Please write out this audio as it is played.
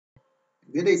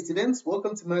Good day, students.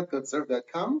 Welcome to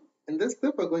mathgotserved.com. In this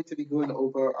clip, we're going to be going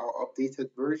over our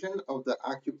updated version of the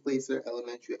Accuplacer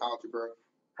Elementary Algebra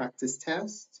practice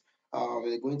test.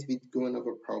 We're going to be going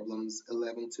over problems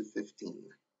 11 to 15.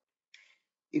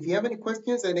 If you have any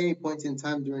questions at any point in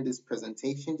time during this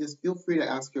presentation, just feel free to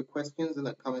ask your questions in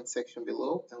the comment section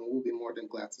below, and we'll be more than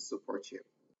glad to support you.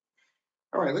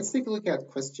 All right, let's take a look at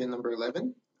question number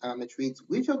 11. It reads,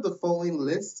 which of the following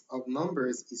list of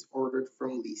numbers is ordered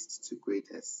from least to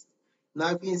greatest?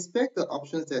 Now, if you inspect the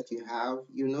options that you have,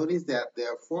 you notice that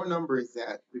there are four numbers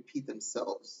that repeat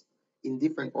themselves in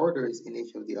different orders in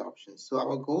each of the options. So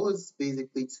our goal is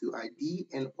basically to ID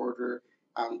and order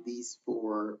these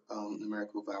four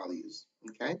numerical values,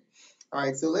 okay? All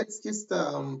right, so let's just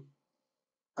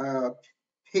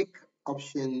pick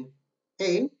option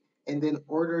A and then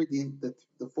order the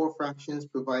four fractions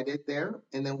provided there,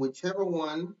 and then whichever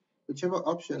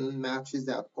option matches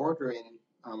that ordering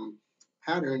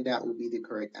pattern, that will be the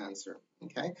correct answer,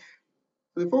 okay?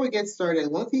 So before we get started,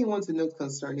 one thing you want to note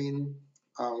concerning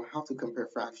how to compare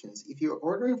fractions. If you're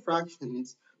ordering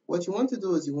fractions, what you want to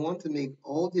do is you want to make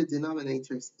all the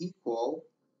denominators equal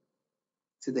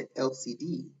to the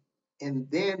LCD and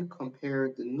then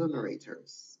compare the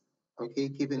numerators, okay,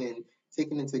 taking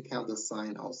into account the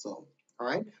sign also. All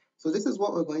right, so this is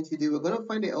what we're going to do. We're going to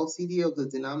find the LCD of the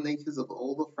denominators of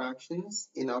all the fractions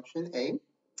in option A,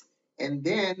 and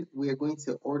then we are going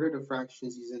to order the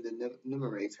fractions using the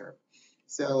numerator.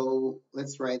 So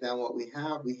let's write down what we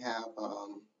have. We have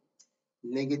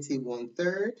negative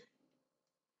 1/3,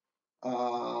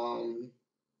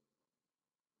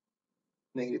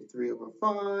 negative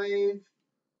 3/5.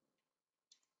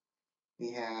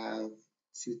 We have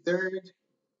 2/3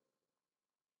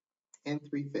 and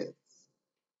 3/5.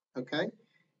 Okay,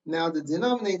 now the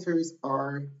denominators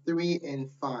are 3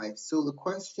 and 5. So the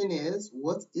question is,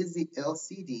 what is the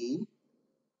LCD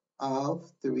of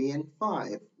 3 and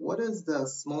 5? What is the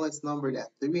smallest number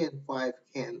that 3 and 5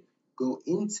 can go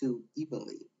into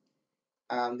evenly?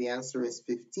 The answer is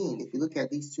 15. If you look at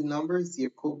these two numbers, they're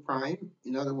co-prime.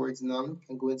 In other words, none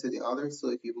can go into the other. So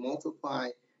if you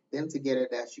multiply them together,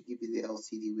 that should give you the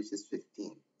LCD, which is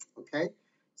 15. Okay,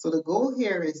 so the goal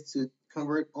here is to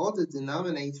convert all the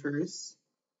denominators.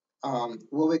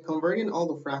 Well, we're converting all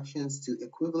the fractions to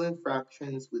equivalent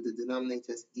fractions with the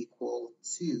denominators equal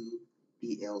to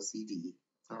the LCD.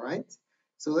 All right,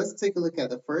 so let's take a look at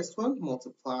the first one.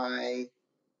 Multiply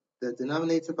the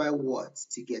denominator by what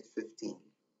to get 15?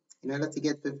 In order to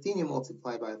get 15, you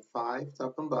multiply by 5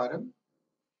 top and bottom,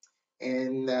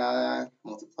 and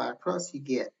multiply across, you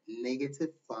get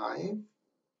negative 5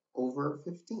 over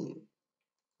 15.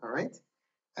 All right,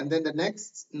 and then the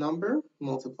next number,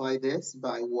 multiply this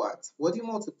by what? What do you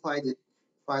multiply the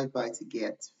 5 by to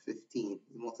get 15?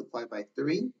 You multiply by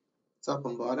 3 top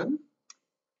and bottom,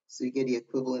 so you get the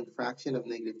equivalent fraction of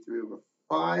negative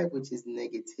 3/5, which is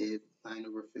negative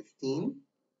 9/15.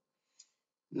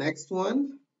 Next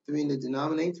one, 3 in the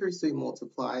denominator, so you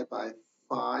multiply by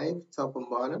 5 top and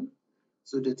bottom,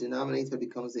 so the denominator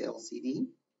becomes the LCD.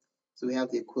 So we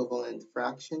have the equivalent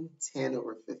fraction,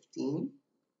 10/15.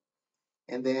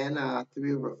 And then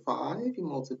 3/5, you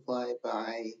multiply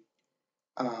by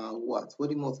what? What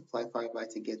do you multiply 5 by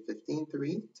to get 15?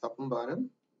 3 top and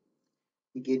bottom.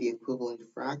 You get the equivalent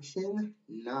fraction,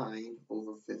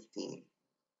 9/15.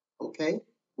 Okay,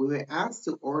 we were asked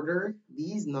to order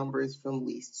these numbers from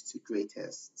least to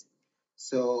greatest.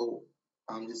 So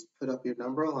just put up your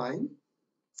number line.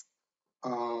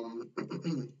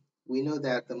 We know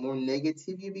that the more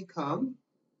negative you become,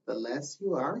 the less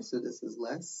you are. So this is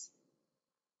less.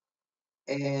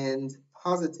 And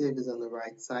positive is on the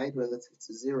right side relative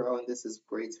to 0, and this is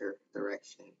greater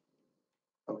direction.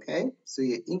 Okay, so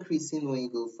you're increasing when you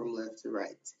go from left to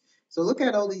right. So look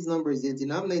at all these numbers, the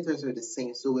denominators are the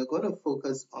same, so we're going to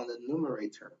focus on the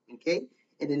numerator, okay?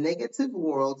 In the negative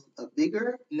world, a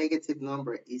bigger negative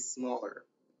number is smaller,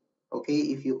 okay?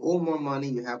 If you owe more money,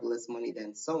 you have less money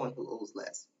than someone who owes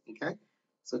less, okay?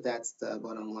 So that's the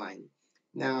bottom line.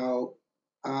 Now,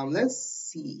 let's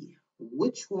see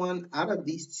which one out of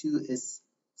these two is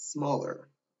smaller.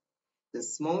 The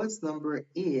smallest number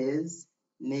is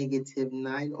negative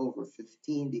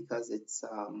 9/15 because it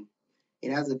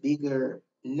has a bigger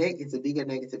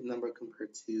negative number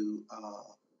compared to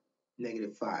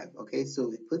negative 5. Okay, so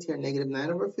we put here negative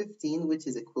 9/15, which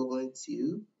is equivalent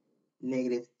to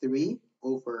negative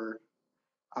 3/5.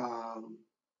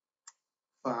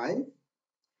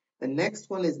 The next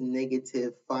one is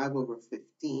negative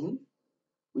 5/15,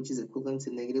 which is equivalent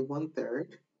to negative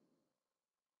 1/3.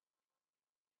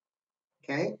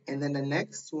 Okay, and then the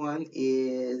next one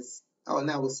is, oh,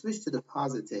 now we'll switch to the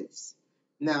positives.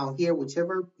 Now here,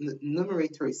 whichever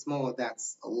numerator is smaller,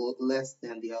 that's a little less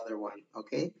than the other one,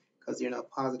 okay? Because you're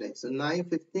not positive. So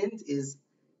 9/15 is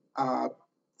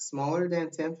smaller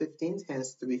than 10/15,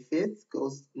 hence 3/5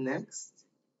 goes next.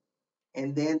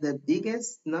 And then the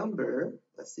biggest number,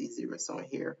 let's see, 0 somewhere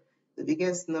here. The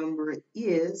biggest number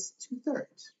is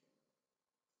 2/3.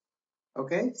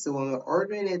 Okay, so when we're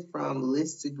ordering it from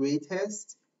least to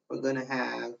greatest, we're going to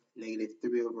have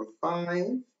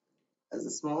 -3/5 as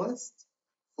the smallest,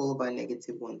 followed by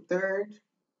 -1/3,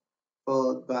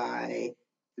 followed by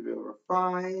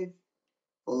 3/5,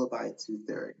 followed by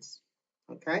 2/3.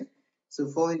 Okay, so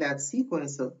following that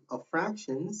sequence of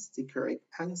fractions, the correct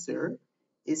answer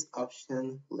is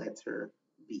option letter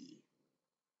B.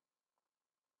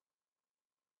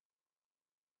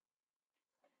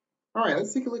 All right,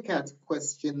 let's take a look at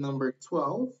question number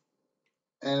 12.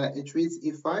 It reads,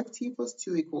 if 5t plus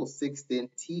 2 equals 6, then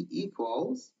t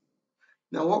equals.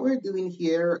 Now what we're doing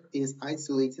here is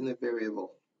isolating a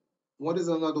variable. What is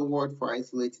another word for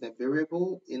isolating a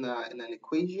variable in an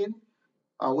equation?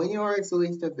 When you are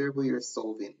isolating a variable, you're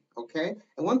solving, okay?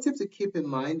 And one tip to keep in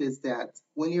mind is that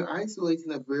when you're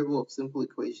isolating a variable of simple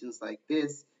equations like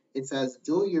this, it's as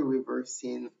though you're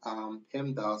reversing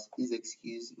PEMDAS. Please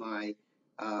excuse my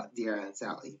dear Aunt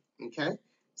Sally, okay?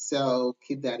 So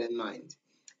keep that in mind.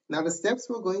 Now the steps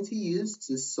we're going to use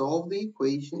to solve the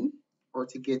equation or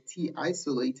to get t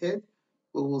isolated,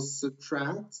 we will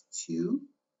subtract 2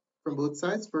 from both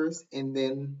sides first, and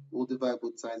then we'll divide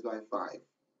both sides by 5.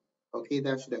 Okay,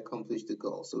 that should accomplish the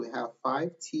goal. So we have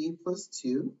 5t plus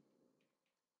 2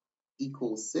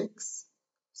 equals 6.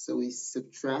 So we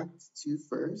subtract 2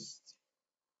 first.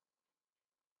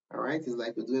 All right, it's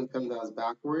like we're doing PEMDAS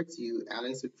backwards. You add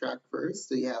and subtract first.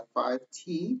 So you have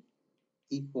 5t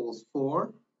equals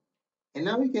 4. And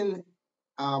now we can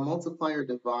multiply or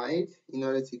divide in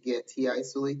order to get t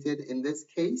isolated. In this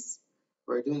case,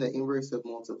 we're doing the inverse of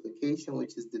multiplication,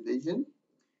 which is division.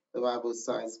 Divide both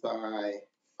sides by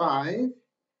 5.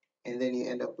 And then you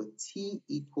end up with t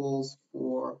equals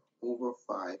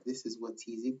 4/5. This is what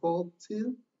t is equal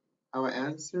to. Our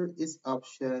answer is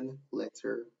option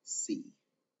letter C.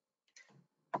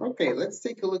 Okay, let's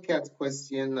take a look at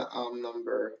question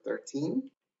number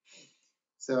 13.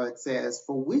 So it says,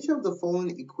 for which of the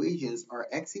following equations are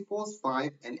x equals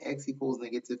 5 and x equals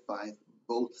 -5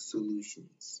 both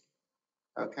solutions?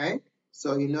 Okay,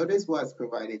 so you notice what's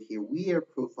provided here. We are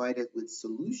provided with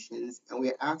solutions and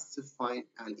we're asked to find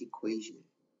an equation.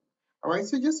 All right,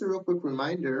 so just a real quick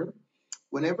reminder,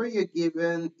 whenever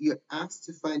you're asked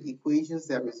to find equations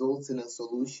that results in a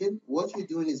solution, what you're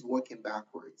doing is working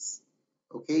backwards.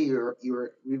 Okay,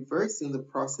 you're reversing the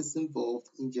process involved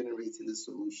in generating the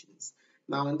solutions.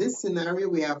 Now in this scenario,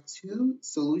 we have 2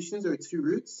 solutions or 2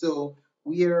 roots, so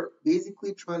we are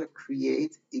basically trying to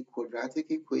create a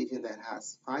quadratic equation that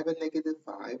has 5 and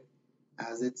 -5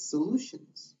 as its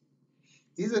solutions.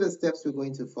 These are the steps we're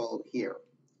going to follow here.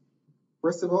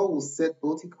 First of all, we'll set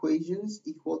both equations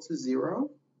equal to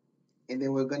 0, and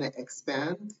then we're going to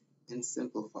expand and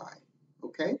simplify.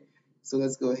 Okay, so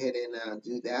let's go ahead and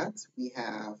do that. We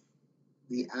have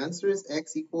the answer is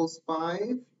x equals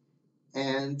 5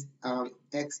 and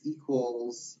x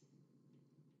equals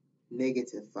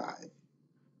 -5.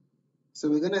 So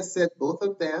we're going to set both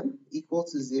of them equal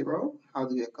to 0. How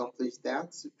do we accomplish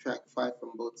that? Subtract 5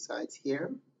 from both sides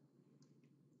here.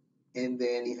 And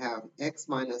then you have x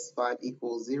minus 5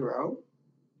 equals 0.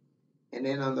 And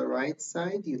then on the right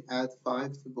side, you add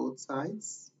 5 to both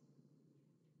sides.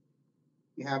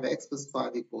 You have x plus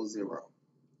 5 equals 0.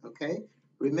 Okay?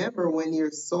 Remember, when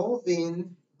you're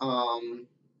solving,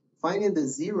 finding the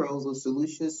zeros or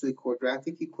solutions to a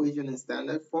quadratic equation in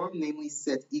standard form, namely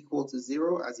set equal to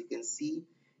 0, as you can see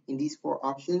in these 4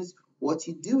 options, what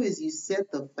you do is you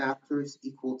set the factors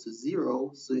equal to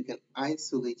 0 so you can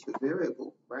isolate your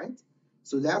variable, right?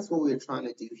 So that's what we're trying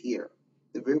to do here.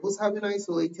 The variables have been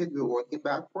isolated, we're working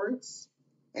backwards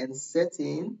and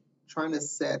trying to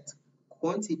set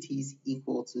quantities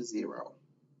equal to 0.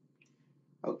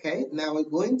 Okay, now we're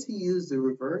going to use the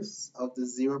reverse of the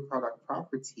zero product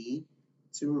property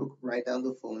to write down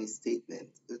the following statement.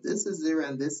 If this is 0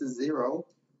 and this is 0,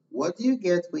 what do you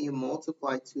get when you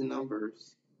multiply 2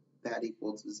 numbers that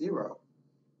equal to 0?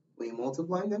 When you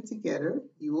multiply them together,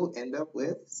 you will end up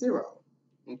with 0.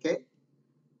 Okay?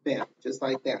 Bam, just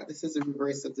like that. This is the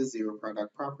reverse of the zero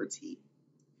product property.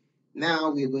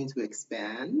 Now we're going to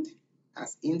expand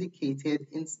as indicated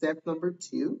in step number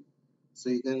 2. So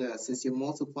you're gonna, since you're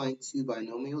multiplying 2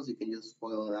 binomials, you can just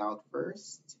FOIL it out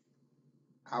first.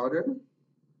 Outer,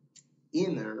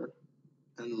 inner,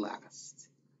 and last.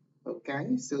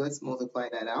 Okay, so let's multiply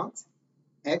that out.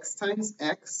 X times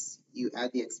x you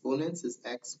add the exponents is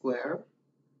x squared.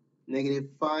 Negative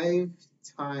 5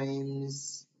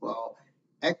 times, well,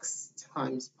 x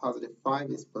times positive 5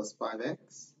 is plus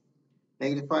 5x.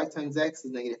 Negative 5 times x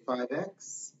is negative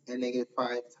 5x. And negative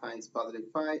 5 times positive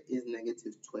 5 is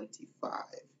negative 25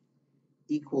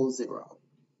 equals 0.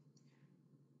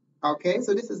 Okay,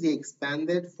 so this is the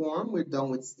expanded form. We're done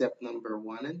with step number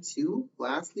 1 and 2.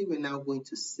 Lastly, we're now going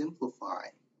to simplify.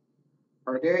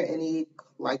 Are there any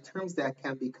like terms that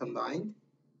can be combined?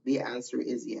 The answer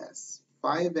is yes.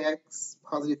 5x,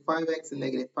 positive 5x and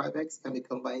negative 5x can be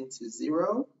combined to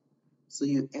 0. So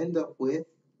you end up with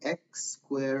x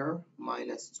squared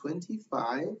minus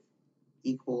 25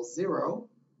 equals 0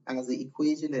 as the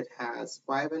equation that has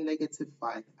 5 and negative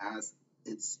 5 as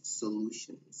its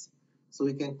solutions. So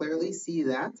we can clearly see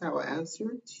that our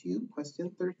answer to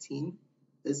question 13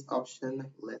 is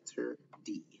option letter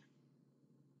D.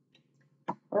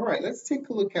 All right, let's take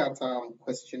a look at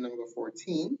question number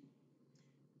 14.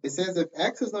 It says if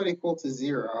x is not equal to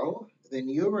 0, then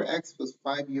u over x plus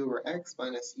 5u over x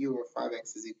minus u over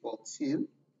 5x is equal to.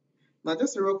 Now,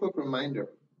 just a real quick reminder.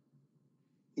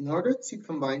 In order to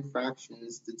combine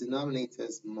fractions, the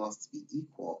denominators must be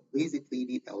equal, basically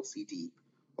the LCD.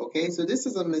 Okay, so this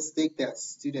is a mistake that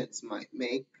students might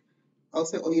make. I'll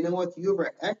say, oh, you know what, u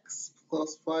over x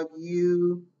plus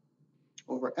 5u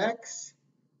over x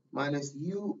minus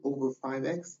u over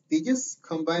 5x. They just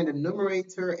combine the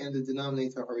numerator and the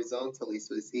denominator horizontally.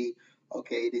 So they say,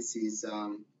 okay, this is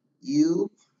u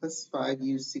plus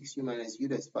 5u, 6u minus u,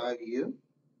 that's 5u.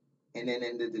 And then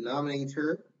in the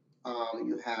denominator,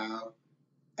 you have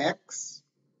x,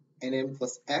 and then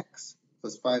plus x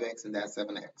plus 5x, and that's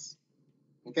 7x.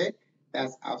 Okay?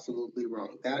 That's absolutely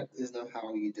wrong. That is not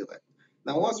how you do it.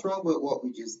 Now, what's wrong with what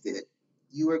we just did?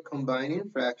 You are combining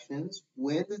fractions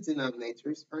when the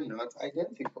denominators are not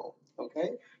identical.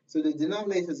 Okay? So the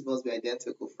denominators must be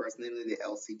identical first, namely the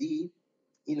LCD,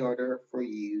 in order for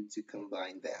you to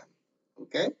combine them.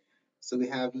 Okay? So we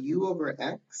have u over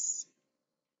x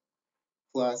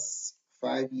plus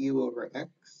 5u over x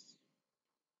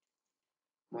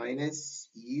minus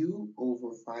u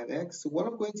over 5x. So what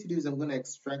I'm going to do is I'm going to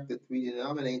extract the three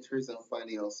denominators and find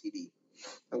the LCD.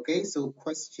 Okay, so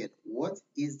question, what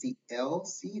is the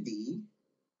LCD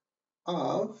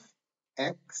of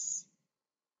x,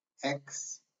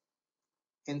 x,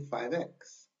 and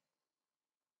 5x?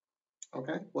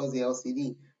 Okay, what's the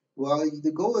LCD? Well,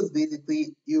 the goal is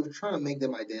basically you're trying to make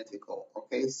them identical.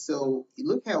 Okay, so you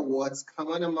look at what's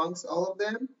common amongst all of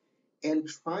them and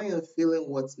try and fill in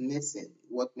what's missing,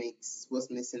 what's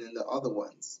missing in the other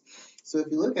ones. So if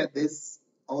you look at this,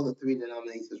 all the three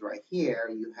denominators right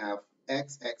here, you have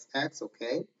x, x, x,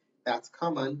 okay, that's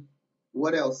common.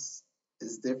 What else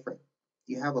is different?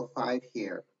 You have a 5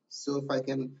 here. So if I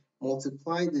can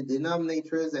multiply the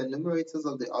denominators and numerators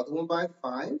of the other one by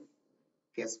 5,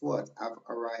 guess what? I've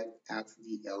arrived at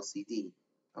the LCD,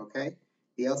 okay?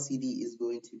 The LCD is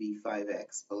going to be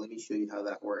 5x, but let me show you how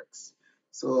that works.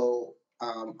 So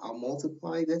I'll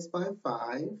multiply this by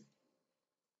 5,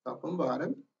 top and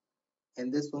bottom,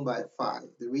 and this one by 5.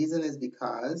 The reason is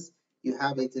because you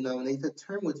have a denominator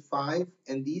term with 5,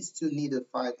 and these two need a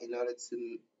 5 in order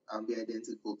to be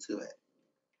identical to it.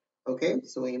 Okay,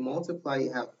 so when you multiply,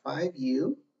 you have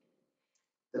 5u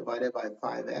divided by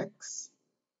 5x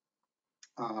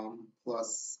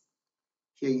plus,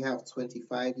 here you have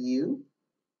 25u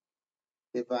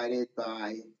divided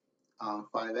by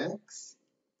 5x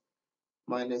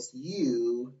minus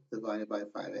u divided by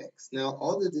 5x. Now,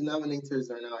 all the denominators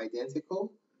are now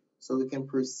identical, so we can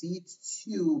proceed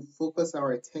to focus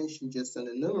our attention just on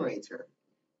the numerator.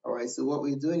 All right, so what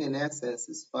we're doing in essence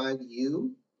is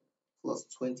 5u plus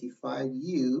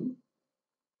 25u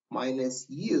minus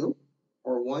u,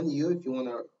 or 1u if you want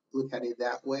to look at it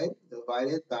that way,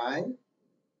 divided by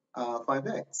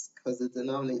 5x, because the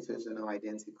denominators are now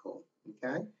identical.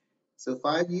 Okay, so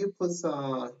 5u plus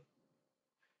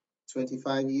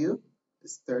 25u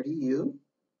is 30u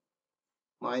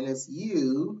minus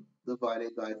u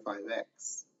divided by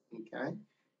 5x. Okay,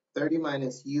 30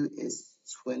 minus u is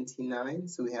 29,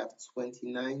 so we have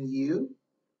 29u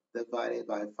divided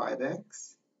by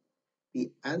 5x.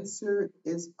 The answer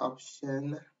is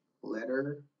option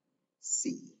letter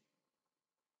C.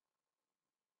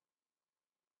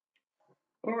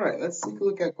 All right, let's take a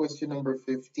look at question number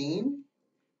 15.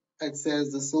 It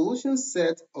says the solution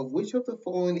set of which of the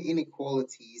following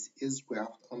inequalities is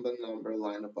graphed on the number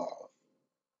line above.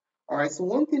 All right, so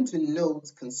one thing to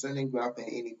note concerning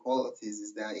graphing inequalities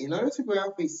is that in order to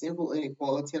graph a simple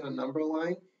inequality on a number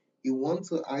line, you want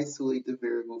to isolate the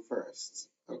variable first,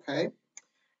 okay?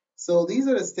 So these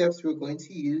are the steps we're going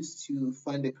to use to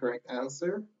find the correct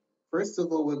answer First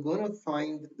of all, we're going to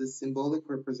find the symbolic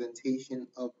representation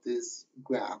of this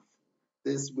graph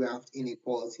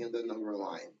inequality on the number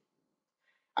line.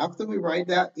 After we write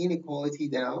that inequality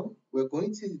down, we're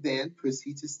going to then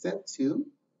proceed to step 2,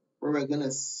 where we're going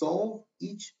to solve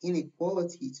each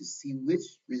inequality to see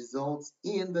which results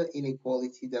in the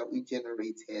inequality that we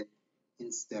generated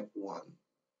in step 1.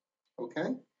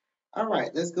 Okay? All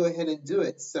right, let's go ahead and do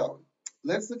it. So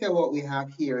let's look at what we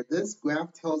have here. This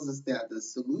graph tells us that the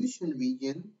solution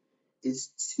region is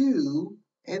 2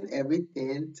 and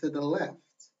everything to the left.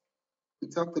 We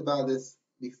talked about this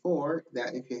before,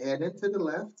 that if you're heading to the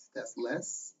left, that's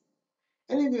less.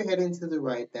 And if you're heading to the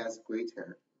right, that's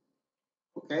greater.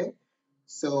 Okay?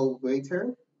 So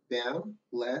greater, down,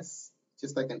 less,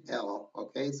 just like an L.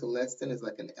 Okay? So less than is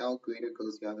like an L, greater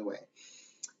goes the other way.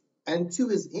 And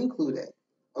 2 is included.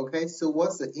 Okay? So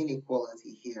what's the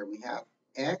inequality here? We have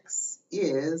x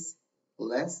is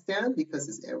less than, because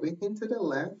it's everything to the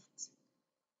left,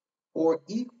 or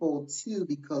equal to,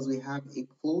 because we have a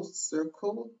closed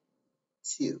circle,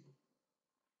 2.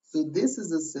 So this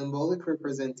is a symbolic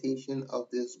representation of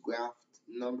this graphed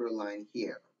number line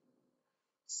here.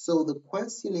 So the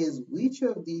question is, which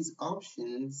of these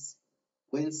options,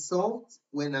 when solved,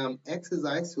 when x is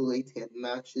isolated,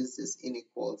 matches this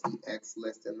inequality, x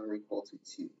less than or equal to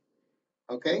 2?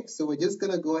 Okay, so we're just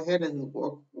going to go ahead and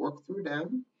work through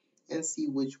them and see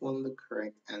which one the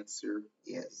correct answer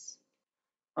is.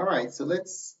 All right, so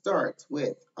let's start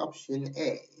with option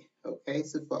A. Okay,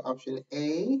 so for option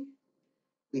A,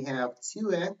 we have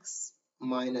 2x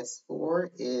minus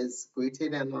 4 is greater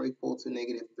than or equal to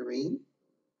negative 3.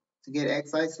 To get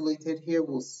x isolated here,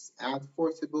 we'll add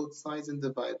 4 to both sides and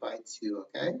divide by 2,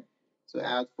 okay? So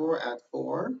add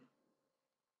 4.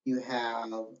 You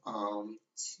have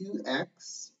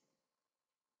 2x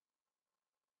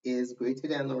is greater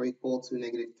than or equal to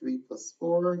negative 3 plus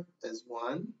 4 is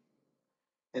 1.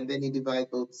 And then you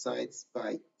divide both sides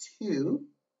by 2.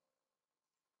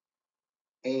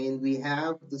 And we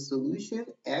have the solution,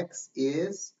 x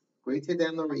is greater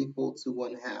than or equal to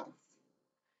 1/2.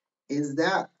 Is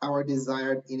that our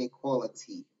desired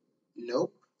inequality?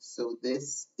 Nope. So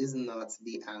this is not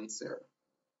the answer.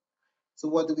 So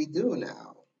what do we do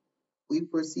now? We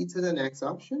proceed to the next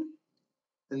option.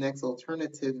 The next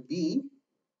alternative B,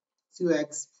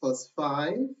 2x plus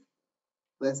 5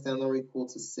 less than or equal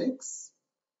to 6.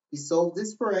 We solve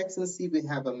this for x and see if we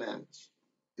have a match.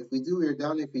 If we do, we're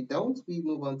done. If we don't, we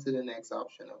move on to the next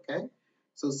option, okay?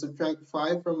 So subtract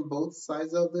 5 from both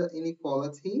sides of the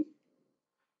inequality.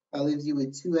 That leaves you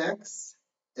with 2x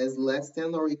is less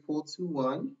than or equal to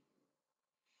 1.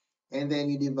 And then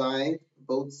you divide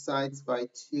both sides by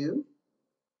 2.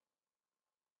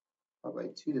 By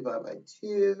 2, divide by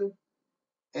 2.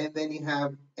 And then you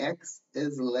have x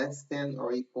is less than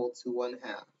or equal to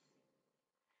 1/2.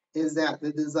 Is that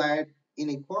the desired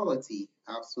inequality?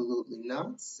 Absolutely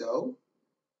not. So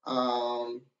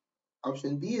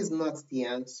option B is not the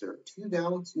answer. 2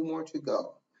 down, 2 more to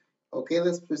go. Okay,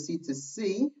 let's proceed to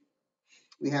C.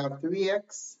 We have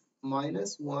 3x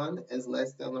minus 1 is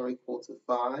less than or equal to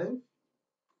 5.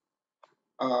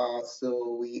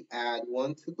 So we add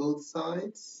 1 to both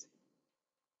sides.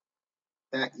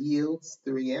 That yields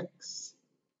 3x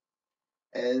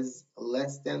is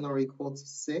less than or equal to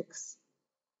 6.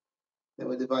 Then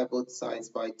we divide both sides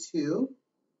by 2.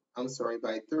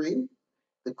 By 3.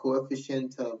 The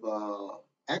coefficient of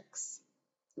x,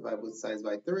 divide both sides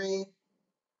by 3.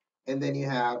 And then you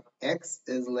have x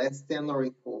is less than or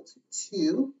equal to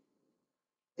 2.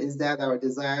 Is that our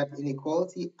desired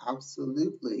inequality?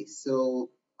 Absolutely. So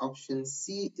option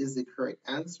C is the correct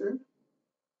answer,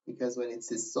 because when it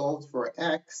is solved for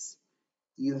x,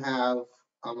 you have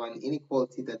an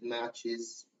inequality that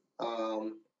matches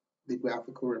the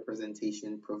graphical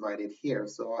representation provided here.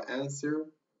 So our answer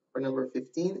for number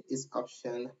 15 is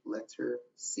option letter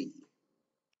C.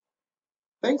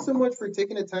 Thanks so much for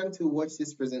taking the time to watch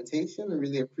this presentation. I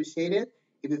really appreciate it.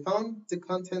 If you found the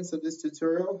contents of this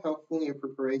tutorial helpful in your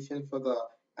preparation for the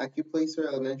Accuplacer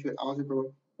Elementary Algebra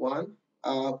 1,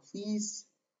 please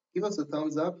give us a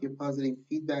thumbs up. Your positive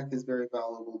feedback is very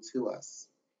valuable to us.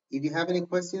 If you have any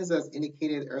questions, as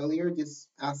indicated earlier, just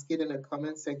ask it in the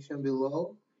comment section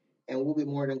below, and we'll be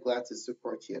more than glad to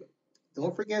support you.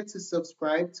 Don't forget to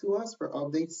subscribe to us for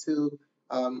updates to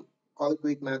other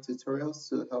great math tutorials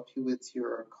to help you with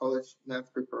your college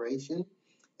math preparation.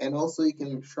 And also, you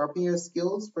can sharpen your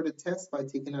skills for the test by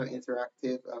taking our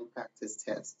interactive practice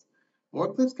test.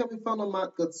 More clips can be found on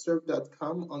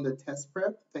mathgotserved.com on the test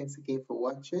prep. Thanks again for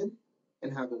watching,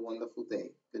 and have a wonderful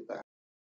day. Goodbye.